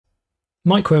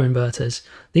Microinverters.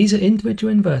 These are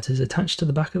individual inverters attached to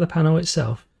the back of the panel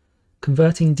itself,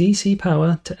 converting DC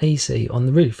power to AC on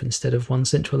the roof instead of one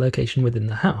central location within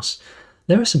the house.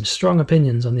 There are some strong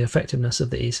opinions on the effectiveness of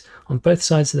these on both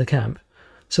sides of the camp.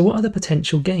 So what are the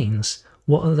potential gains?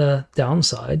 What are the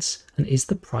downsides? And is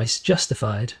the price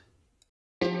justified?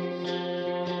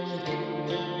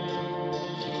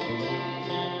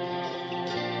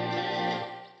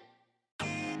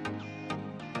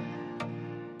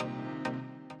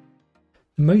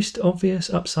 The most obvious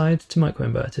upside to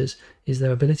microinverters is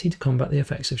their ability to combat the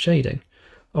effects of shading.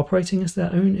 Operating as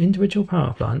their own individual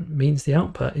power plant means the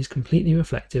output is completely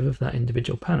reflective of that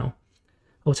individual panel.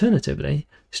 Alternatively,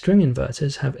 string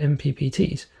inverters have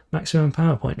MPPTs, maximum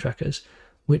power point trackers,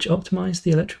 which optimize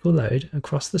the electrical load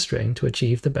across the string to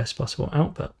achieve the best possible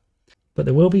output. But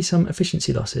there will be some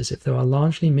efficiency losses if there are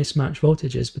largely mismatched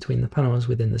voltages between the panels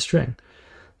within the string.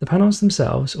 The panels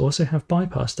themselves also have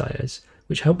bypass diodes,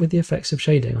 which help with the effects of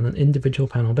shading on an individual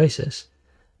panel basis.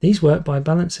 These work by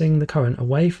balancing the current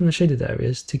away from the shaded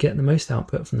areas to get the most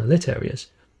output from the lit areas.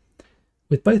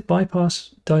 With both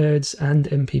bypass diodes and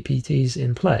MPPTs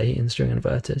in play in string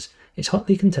inverters, it's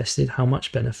hotly contested how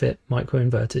much benefit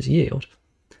microinverters yield,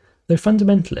 though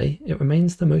fundamentally it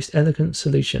remains the most elegant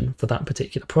solution for that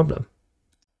particular problem.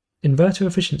 Inverter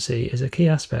efficiency is a key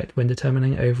aspect when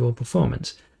determining overall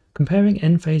performance. Comparing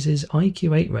Enphase's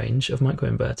IQ8 range of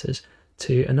microinverters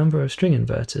to a number of string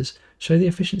inverters show the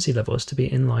efficiency levels to be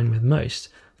in line with most,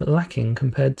 but lacking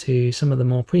compared to some of the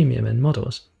more premium end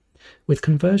models. With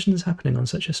conversions happening on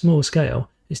such a small scale,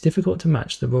 it's difficult to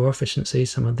match the raw efficiency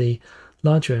some of the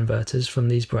larger inverters from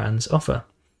these brands offer.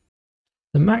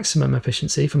 The maximum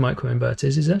efficiency for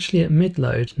microinverters is actually at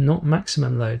mid-load, not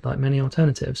maximum load like many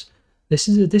alternatives. This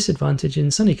is a disadvantage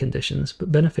in sunny conditions,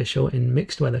 but beneficial in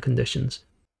mixed weather conditions.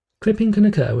 Clipping can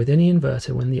occur with any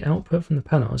inverter when the output from the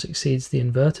panels exceeds the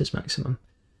inverter's maximum.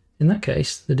 In that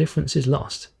case, the difference is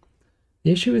lost.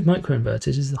 The issue with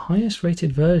microinverters is the highest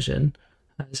rated version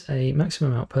has a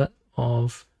maximum output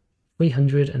of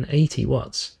 380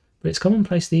 watts, but it's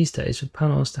commonplace these days for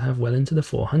panels to have well into the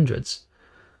 400s.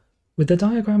 With the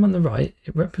diagram on the right,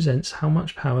 it represents how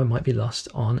much power might be lost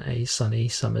on a sunny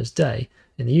summer's day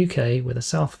in the UK with a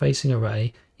south-facing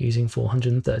array using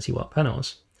 430 watt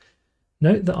panels.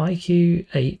 Note the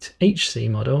IQ8 HC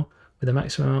model with a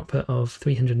maximum output of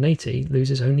 380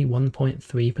 loses only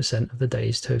 1.3% of the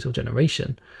day's total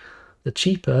generation. The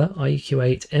cheaper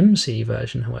IQ8 MC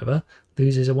version, however,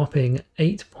 loses a whopping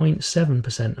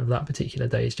 8.7% of that particular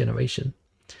day's generation.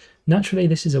 Naturally,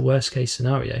 this is a worst-case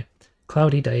scenario.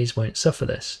 Cloudy days won't suffer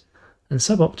this, and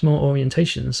suboptimal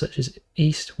orientations such as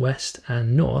east, west,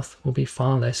 and north will be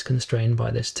far less constrained by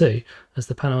this too, as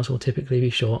the panels will typically be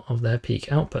short of their peak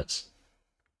outputs.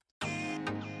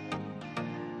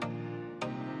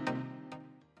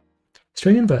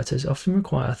 String inverters often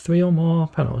require 3 or more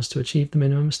panels to achieve the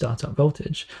minimum startup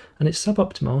voltage, and it's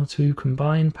suboptimal to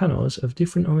combine panels of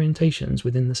different orientations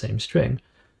within the same string.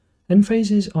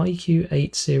 Enphase's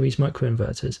IQ8 series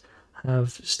microinverters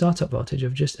have startup voltage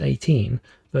of just 18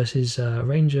 versus a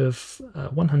range of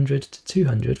 100 to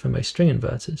 200 for most string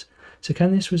inverters. So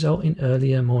can this result in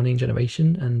earlier morning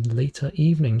generation and later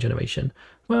evening generation?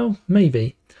 Well,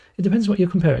 maybe. It depends what you're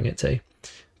comparing it to.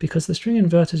 Because the string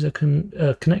inverters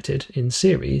are connected in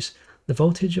series, the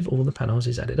voltage of all the panels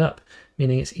is added up,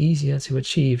 meaning it's easier to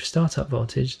achieve startup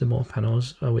voltage the more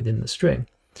panels are within the string.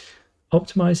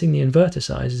 Optimizing the inverter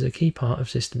size is a key part of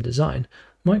system design.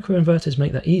 Microinverters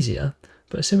make that easier,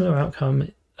 but a similar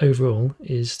outcome overall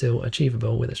is still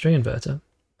achievable with a string inverter.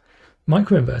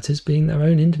 Microinverters, being their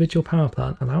own individual power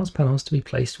plant, allows panels to be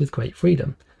placed with great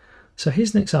freedom. So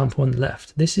here's an example on the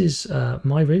left. This is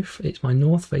my roof. It's my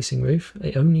north-facing roof.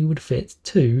 It only would fit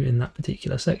 2 in that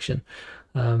particular section.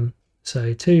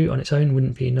 So 2 on its own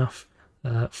wouldn't be enough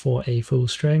for a full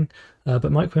string, but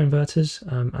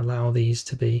microinverters allow these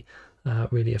to be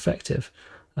really effective.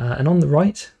 And on the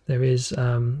right, there is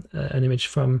an image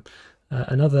from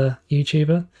another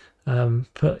YouTuber.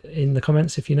 Put in the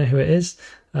comments if you know who it is.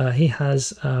 He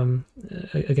has,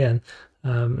 again,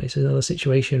 it's another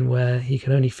situation where he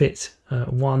can only fit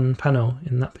 1 panel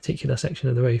in that particular section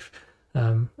of the roof,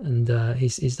 and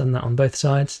he's done that on both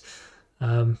sides,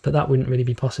 but that wouldn't really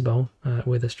be possible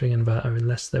with a string inverter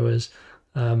unless there was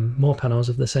more panels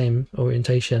of the same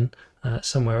orientation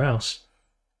somewhere else.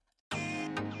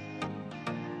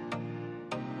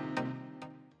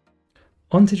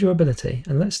 On to durability,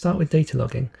 and let's start with data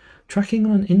logging. Tracking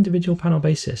on an individual panel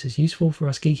basis is useful for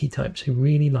us geeky types who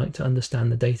really like to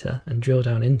understand the data and drill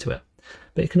down into it,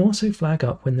 but it can also flag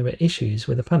up when there are issues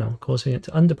with a panel, causing it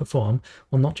to underperform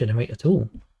or not generate at all.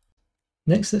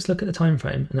 Next, let's look at the time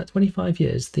frame, and at 25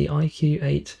 years, the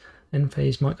IQ8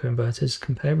 N-phase microinverters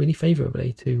compare really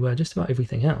favourably to just about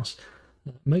everything else.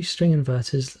 Most string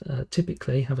inverters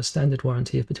typically have a standard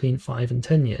warranty of between 5 and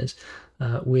 10 years,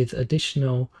 with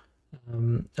additional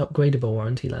upgradable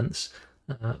warranty lengths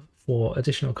for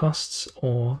additional costs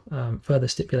or further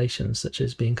stipulations, such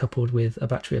as being coupled with a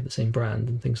battery of the same brand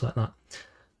and things like that.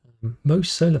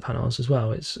 Most solar panels as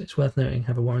well, it's worth noting,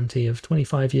 have a warranty of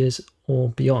 25 years or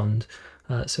beyond.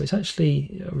 So it's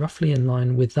actually roughly in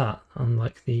line with that,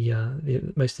 unlike the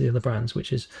most of the other brands,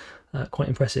 which is quite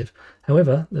impressive.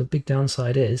 However, the big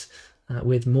downside is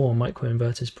with more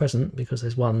microinverters present, because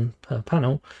there's one per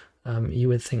panel, you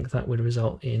would think that would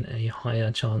result in a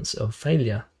higher chance of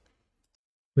failure.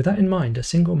 With that in mind, a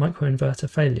single microinverter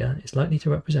failure is likely to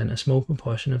represent a small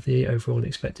proportion of the overall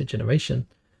expected generation.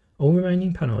 All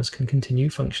remaining panels can continue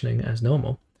functioning as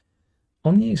normal.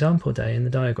 On the example day in the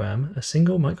diagram, a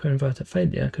single microinverter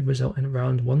failure could result in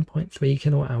around 1.3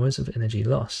 kWh of energy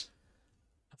loss.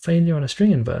 A failure on a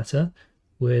string inverter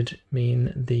would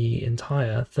mean the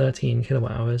entire 13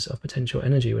 kWh of potential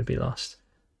energy would be lost.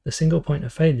 The single point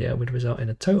of failure would result in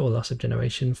a total loss of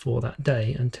generation for that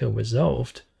day until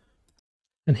resolved.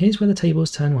 And here's where the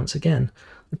tables turn once again.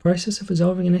 The process of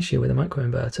resolving an issue with a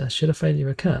microinverter, should a failure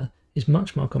occur, is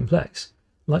much more complex,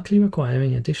 likely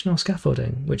requiring additional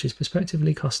scaffolding, which is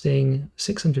prospectively costing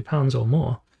 £600 or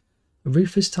more. A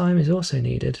roofer's time is also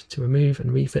needed to remove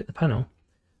and refit the panel,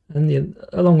 and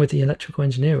along with the electrical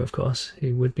engineer, of course,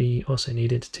 who would be also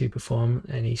needed to perform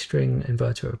any string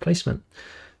inverter replacement.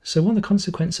 So while the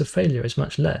consequence of failure is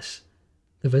much less,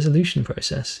 the resolution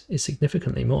process is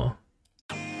significantly more.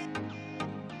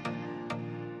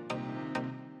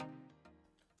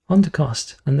 On to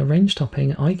cost, and the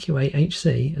range-topping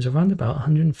IQ8HC is around about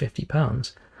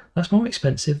 £150. That's more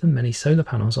expensive than many solar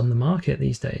panels on the market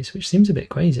these days, which seems a bit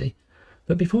crazy.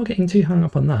 But before getting too hung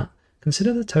up on that,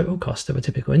 consider the total cost of a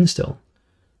typical install.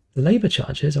 The labour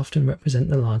charges often represent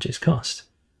the largest cost.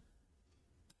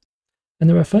 And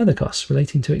there are further costs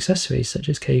relating to accessories such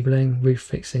as cabling, roof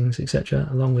fixings, etc.,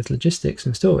 along with logistics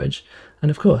and storage, and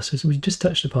of course, as we just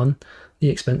touched upon, the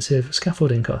expensive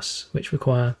scaffolding costs, which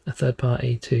require a third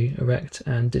party to erect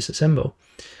and disassemble.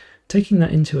 Taking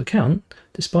that into account,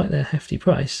 despite their hefty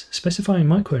price, specifying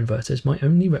microinverters might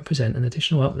only represent an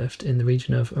additional uplift in the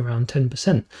region of around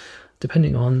 10%,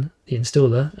 depending on the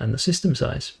installer and the system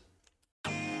size.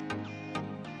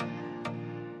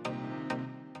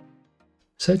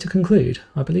 So to conclude,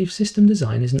 I believe system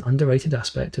design is an underrated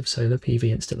aspect of solar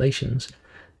PV installations.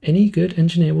 Any good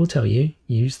engineer will tell you,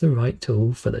 use the right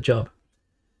tool for the job.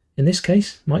 In this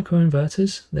case,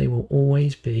 microinverters, they will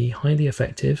always be highly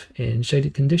effective in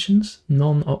shaded conditions,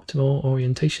 non-optimal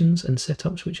orientations, and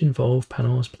setups which involve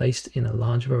panels placed in a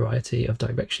large variety of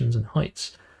directions and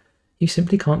heights. You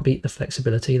simply can't beat the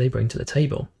flexibility they bring to the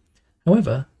table.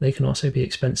 However, they can also be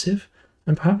expensive,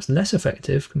 and perhaps less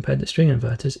effective compared to string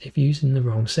inverters if used in the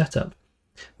wrong setup,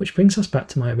 which brings us back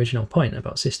to my original point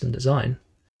about system design.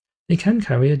 They can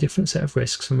carry a different set of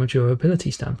risks from a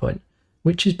durability standpoint.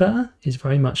 Which is better is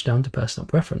very much down to personal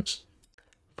preference.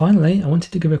 Finally, I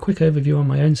wanted to give a quick overview on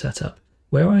my own setup,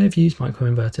 where I have used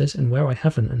microinverters and where I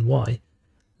haven't and why.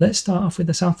 Let's start off with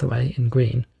the south array in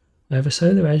green. I have a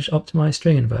solar edge optimized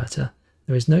string inverter.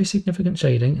 There is no significant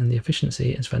shading and the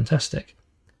efficiency is fantastic.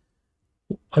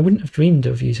 I wouldn't have dreamed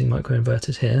of using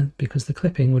microinverters here because the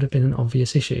clipping would have been an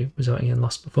obvious issue, resulting in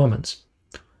lost performance.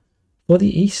 For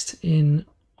the east in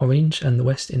orange and the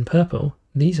west in purple,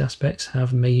 these aspects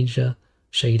have major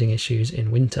shading issues in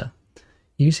winter.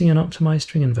 Using an optimized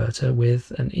string inverter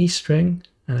with an east string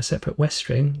and a separate west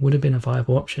string would have been a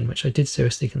viable option, which I did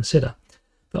seriously consider.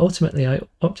 But ultimately I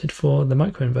opted for the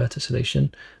microinverter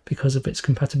solution because of its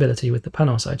compatibility with the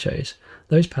panels I chose.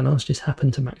 Those panels just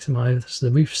happen to maximize the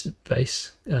roof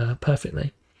space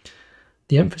perfectly.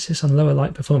 The emphasis on lower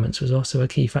light performance was also a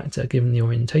key factor given the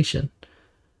orientation.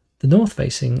 The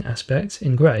north-facing aspect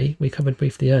in grey we covered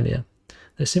briefly earlier.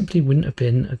 There simply wouldn't have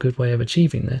been a good way of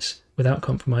achieving this without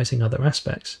compromising other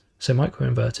aspects, so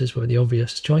microinverters were the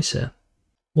obvious choice here.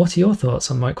 What are your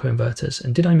thoughts on microinverters,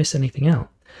 and did I miss anything out?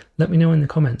 Let me know in the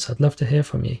comments, I'd love to hear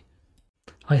from you.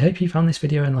 I hope you found this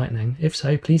video enlightening. If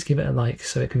so, please give it a like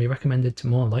so it can be recommended to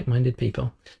more like-minded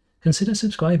people. Consider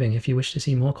subscribing if you wish to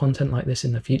see more content like this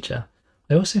in the future.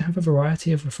 I also have a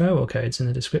variety of referral codes in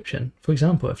the description. For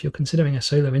example, if you're considering a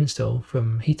solar install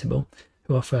from Heatable,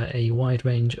 who offer a wide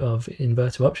range of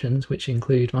inverter options which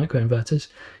include microinverters,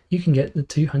 you can get the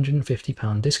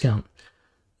 £250 discount.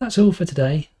 That's all for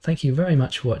today. Thank you very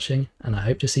much for watching, and I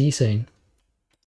hope to see you soon.